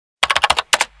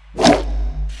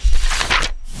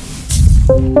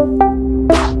Hello,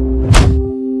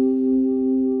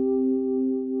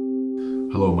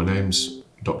 my name's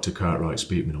Dr. Cartwright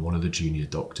Speakman. I'm one of the junior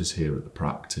doctors here at the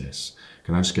practice.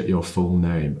 Can I just get your full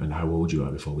name and how old you are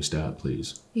before we start,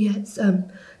 please? Yeah, it's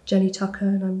Jenny Tucker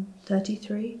and I'm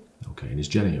 33. Okay, and is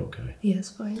Jenny okay? Yes,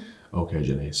 fine. Okay,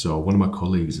 Jenny. So one of my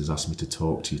colleagues has asked me to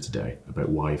talk to you today about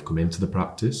why you've come into the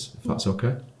practice, if that's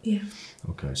okay? Yeah.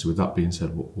 Okay, so with that being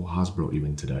said, what has brought you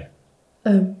in today?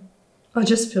 I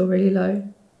just feel really low.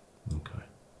 Okay,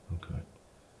 okay.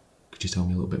 Could you tell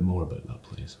me a little bit more about that,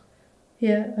 please?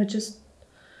 Yeah, I just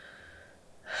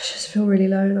feel really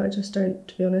low and I just don't,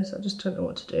 to be honest, I just don't know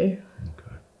what to do.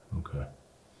 Okay, okay.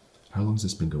 How long's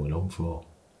this been going on for?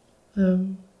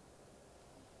 About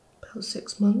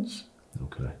 6 months.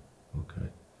 Okay, okay.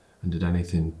 And did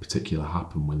anything particular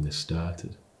happen when this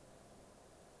started?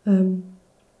 Me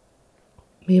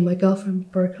and my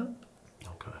girlfriend broke up.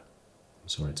 Okay. I'm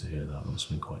sorry to hear that. That must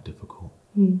have been quite difficult.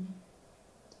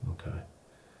 Okay.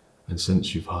 And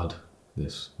since you've had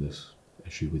this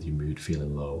issue with your mood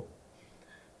feeling low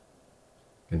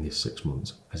in these 6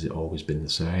 months, has it always been the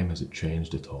same? Has it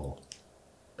changed at all?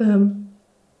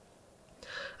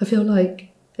 I feel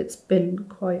like it's been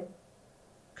quite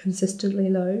consistently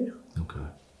low. Okay.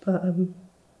 But I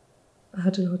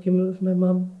had an argument with my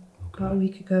mum Okay. about a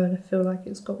week ago and I feel like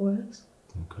it's got worse.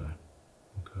 Okay.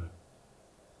 Okay.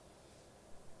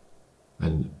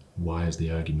 And why has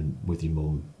the argument with your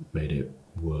mum made it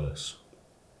worse?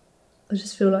 I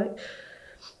just feel like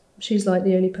she's like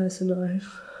the only person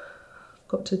I've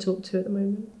got to talk to at the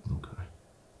moment. Okay.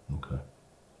 Okay.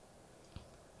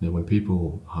 Now, when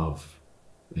people have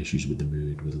issues with the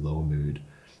mood, with low mood,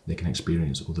 they can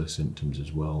experience other symptoms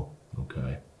as well,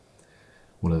 okay?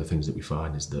 One of the things that we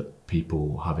find is that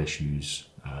people have issues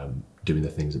doing the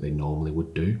things that they normally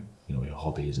would do, you know, your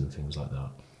hobbies and things like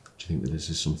that. Do you think that this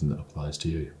is something that applies to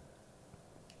you?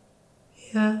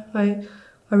 Yeah, I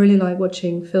really like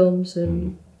watching films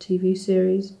and TV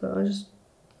series, but I'm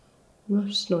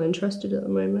just not interested at the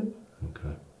moment.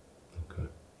 Okay, okay.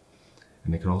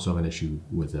 And they can also have an issue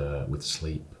with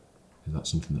sleep. Is that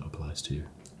something that applies to you?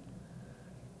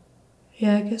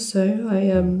 Yeah, I guess so.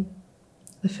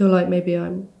 I feel like maybe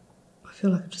I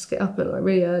just get up at like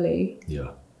really early.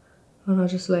 Yeah. And I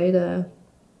just lay there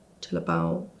till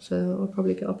about, so I'll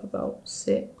probably get up about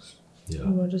 6. Yeah.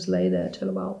 And I'll just lay there till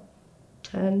about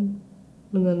 10.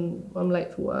 And then I'm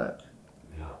late for work.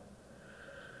 Yeah.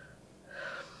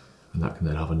 And that can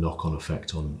then have a knock-on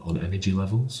effect on energy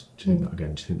levels. Do you think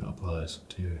that applies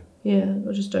to you? Yeah,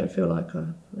 I just don't feel like I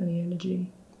have any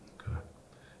energy. Okay.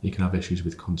 You can have issues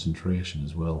with concentration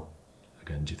as well.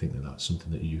 Again, do you think that that's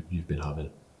something that you've been having?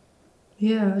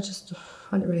 Yeah, I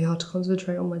find it really hard to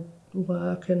concentrate on my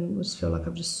work and I just feel like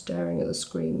I'm just staring at the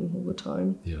screen all the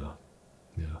time. Yeah,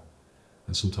 yeah.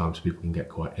 And sometimes people can get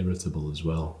quite irritable as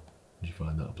well. Do you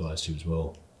find that applies to you as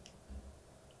well?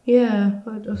 Yeah,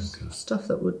 stuff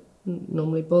that would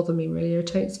normally bother me really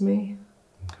irritates me.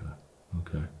 Okay,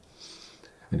 okay.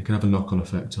 And it can have a knock-on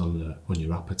effect on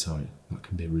your appetite. That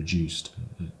can be reduced.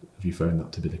 Have you found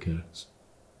that to be the case?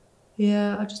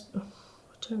 Yeah, I'm just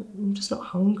not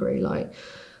hungry. Like,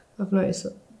 I've noticed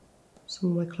that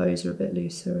some of my clothes are a bit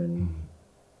looser and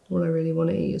all I really want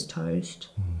to eat is toast.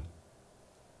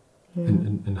 Yeah.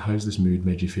 And how's this mood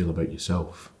made you feel about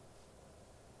yourself?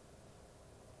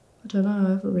 I don't know, I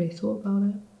haven't really thought about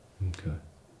it. Okay,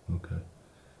 okay.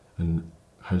 And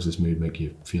how's this mood make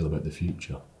you feel about the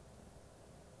future?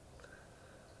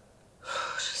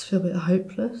 I just feel a bit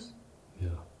hopeless.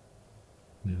 Yeah,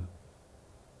 yeah.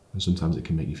 And sometimes it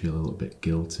can make you feel a little bit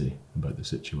guilty about the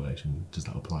situation. Does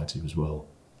that apply to you as well?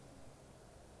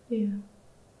 Yeah.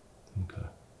 Okay,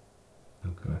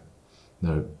 okay.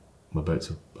 Now, I'm about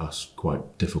to ask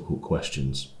quite difficult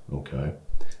questions, okay?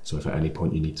 So if at any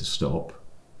point you need to stop,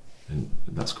 and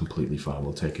that's completely fine,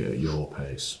 we'll take it at your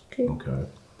pace, okay?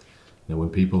 Now, when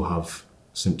people have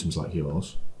symptoms like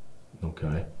yours,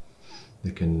 okay,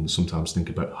 they can sometimes think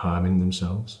about harming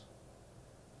themselves.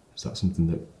 Is that something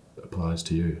that applies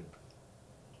to you?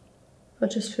 I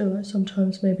just feel like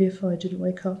sometimes maybe if I didn't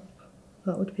wake up,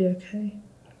 that would be okay.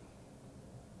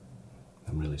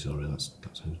 I'm really sorry, that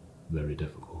sounds very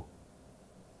difficult.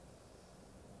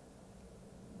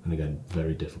 And again,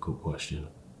 very difficult question.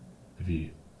 Have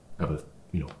you ever,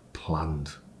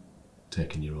 planned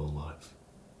taking your own life?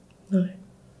 No.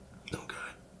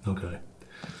 Okay, okay.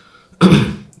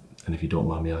 And if you don't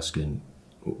mind me asking,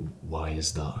 why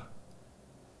is that?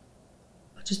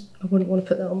 I wouldn't want to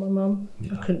put that on my mum.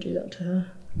 Yeah. I couldn't do that to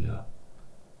her. Yeah.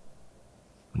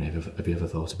 And have you ever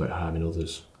thought about harming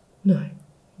others? No,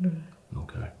 no.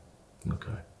 Okay,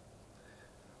 okay.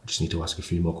 I just need to ask a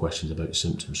few more questions about your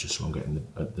symptoms just so I'm getting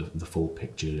the full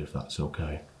picture, if that's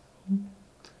okay.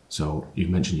 So you've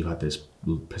mentioned you've had this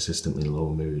persistently low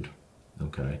mood,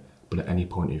 okay? But at any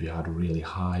point have you had a really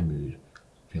high mood,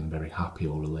 feeling very happy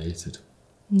or elated?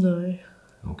 No.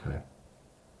 Okay.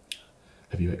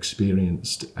 Have you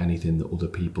experienced anything that other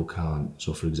people can't?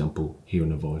 So for example,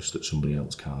 hearing a voice that somebody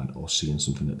else can't, or seeing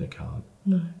something that they can't?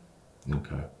 No.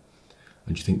 Okay.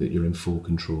 And do you think that you're in full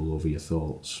control over your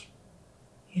thoughts?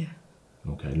 Yeah.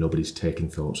 Okay, nobody's taking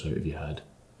thoughts out of your head?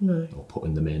 No. Or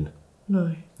putting them in?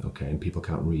 No. Okay, and people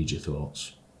can't read your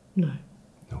thoughts? No.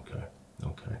 Okay,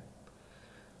 okay.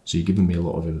 So you're giving me a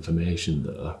lot of information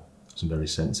there, some very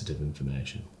sensitive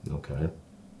information, okay?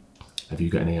 Have you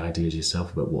got any ideas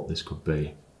yourself about what this could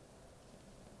be?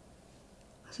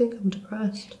 I think I'm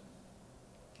depressed.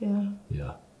 Yeah.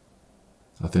 Yeah.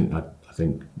 I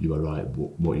think you are right.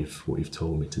 What you've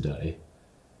told me today,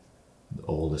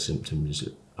 all the symptoms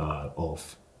are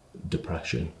of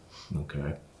depression,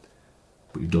 okay?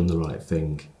 But you've done the right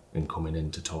thing in coming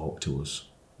in to talk to us,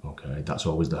 okay? That's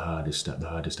always the hardest step. The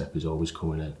hardest step is always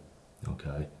coming in,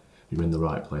 okay? You're in the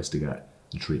right place to get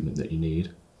the treatment that you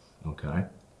need, okay?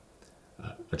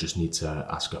 I just need to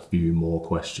ask a few more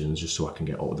questions just so I can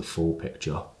get out of the full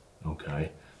picture,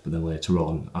 okay? But then later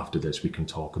on, after this, we can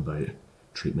talk about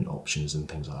treatment options and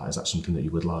things like that. Is that something that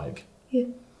you would like? Yeah.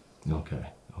 Okay,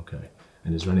 okay.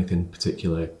 And is there anything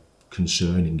particular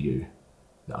concerning you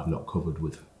that I've not covered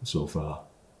with so far?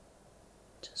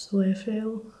 Just the way I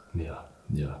feel. Yeah,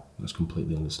 that's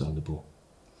completely understandable.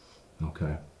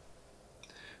 Okay.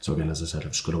 So again, as I said,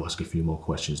 I've just got to ask a few more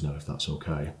questions now, if that's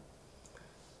okay.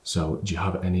 So, do you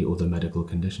have any other medical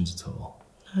conditions at all?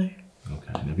 No.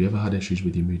 Okay. And have you ever had issues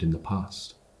with your mood in the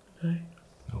past? No.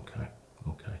 Okay,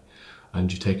 okay. And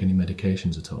do you take any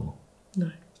medications at all?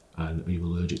 No. And are you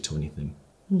allergic to anything?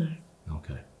 No.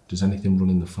 Okay. Does anything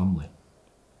run in the family?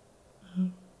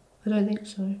 I don't think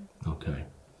so. Okay.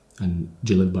 And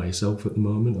do you live by yourself at the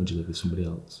moment, or do you live with somebody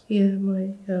else? Yeah,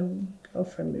 my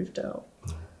girlfriend moved out.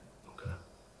 Oh, okay.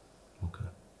 Okay.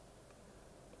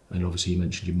 And obviously you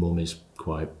mentioned your mum is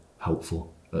quite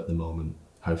helpful at the moment.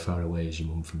 How far away is your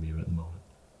mum from you at the moment?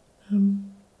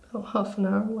 About half an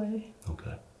hour away.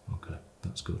 Okay, okay,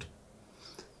 that's good.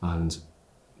 And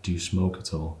do you smoke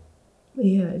at all?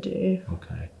 Yeah, I do.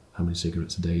 Okay. How many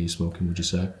cigarettes a day are you smoking, would you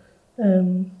say?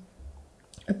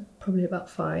 Probably about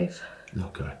 5.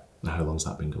 Okay. Now, how long's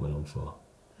that been going on for?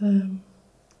 I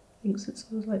think since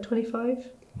I was like 25.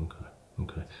 Okay,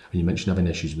 okay. And you mentioned having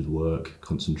issues with work,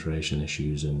 concentration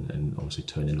issues, and obviously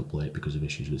turning up late because of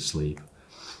issues with sleep.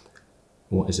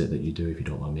 What is it that you do, if you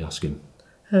don't mind me asking?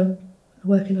 I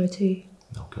work in IT.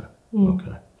 Okay,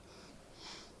 okay.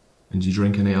 And do you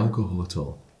drink any alcohol at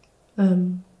all?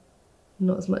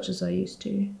 Not as much as I used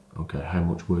to. Okay, how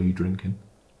much were you drinking,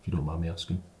 if you don't mind me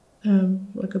asking?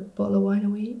 Like a bottle of wine a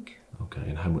week. Okay,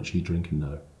 and how much are you drinking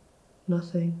now?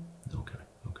 Nothing. Okay,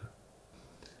 okay.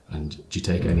 And do you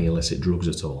take any illicit drugs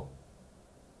at all?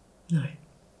 No.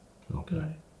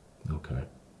 Okay, okay.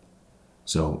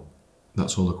 So,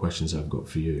 that's all the questions I've got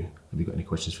for you. Have you got any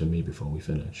questions for me before we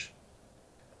finish?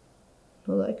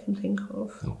 Not that I can think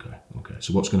of. Okay, okay.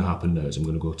 So what's going to happen now is I'm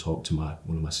going to go talk to one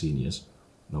of my seniors,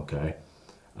 okay?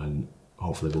 And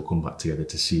hopefully we'll come back together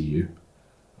to see you,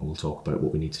 and we'll talk about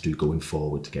what we need to do going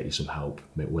forward to get you some help,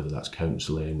 whether that's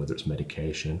counselling, whether it's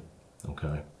medication,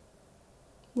 okay?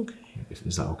 Okay.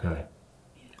 Is that okay?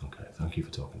 Yeah. Okay, thank you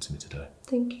for talking to me today.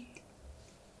 Thank you.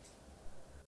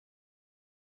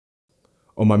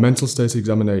 On my mental state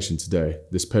examination today,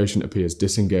 this patient appears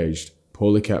disengaged,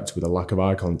 poorly kept with a lack of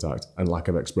eye contact and lack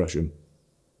of expression.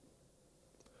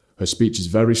 Her speech is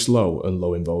very slow and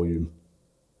low in volume.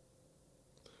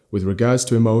 With regards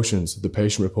to emotions, the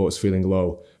patient reports feeling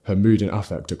low. Her mood and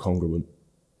affect are congruent.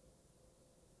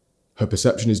 Her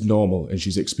perception is normal and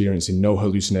she's experiencing no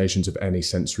hallucinations of any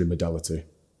sensory modality.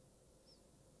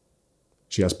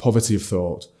 She has poverty of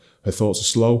thought. Her thoughts are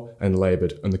slow and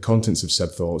laboured, and the contents of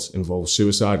said thoughts involve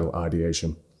suicidal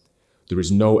ideation. There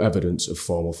is no evidence of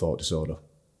formal thought disorder.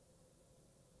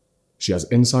 She has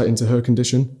insight into her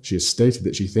condition. She has stated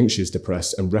that she thinks she is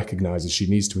depressed and recognises she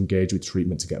needs to engage with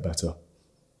treatment to get better.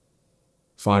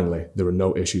 Finally, there are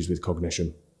no issues with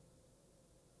cognition.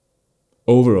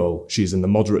 Overall, she is in the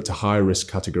moderate to high risk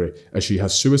category as she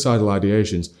has suicidal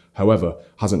ideations, however,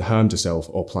 hasn't harmed herself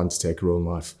or planned to take her own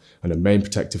life, and her main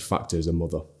protective factor is her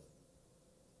mother.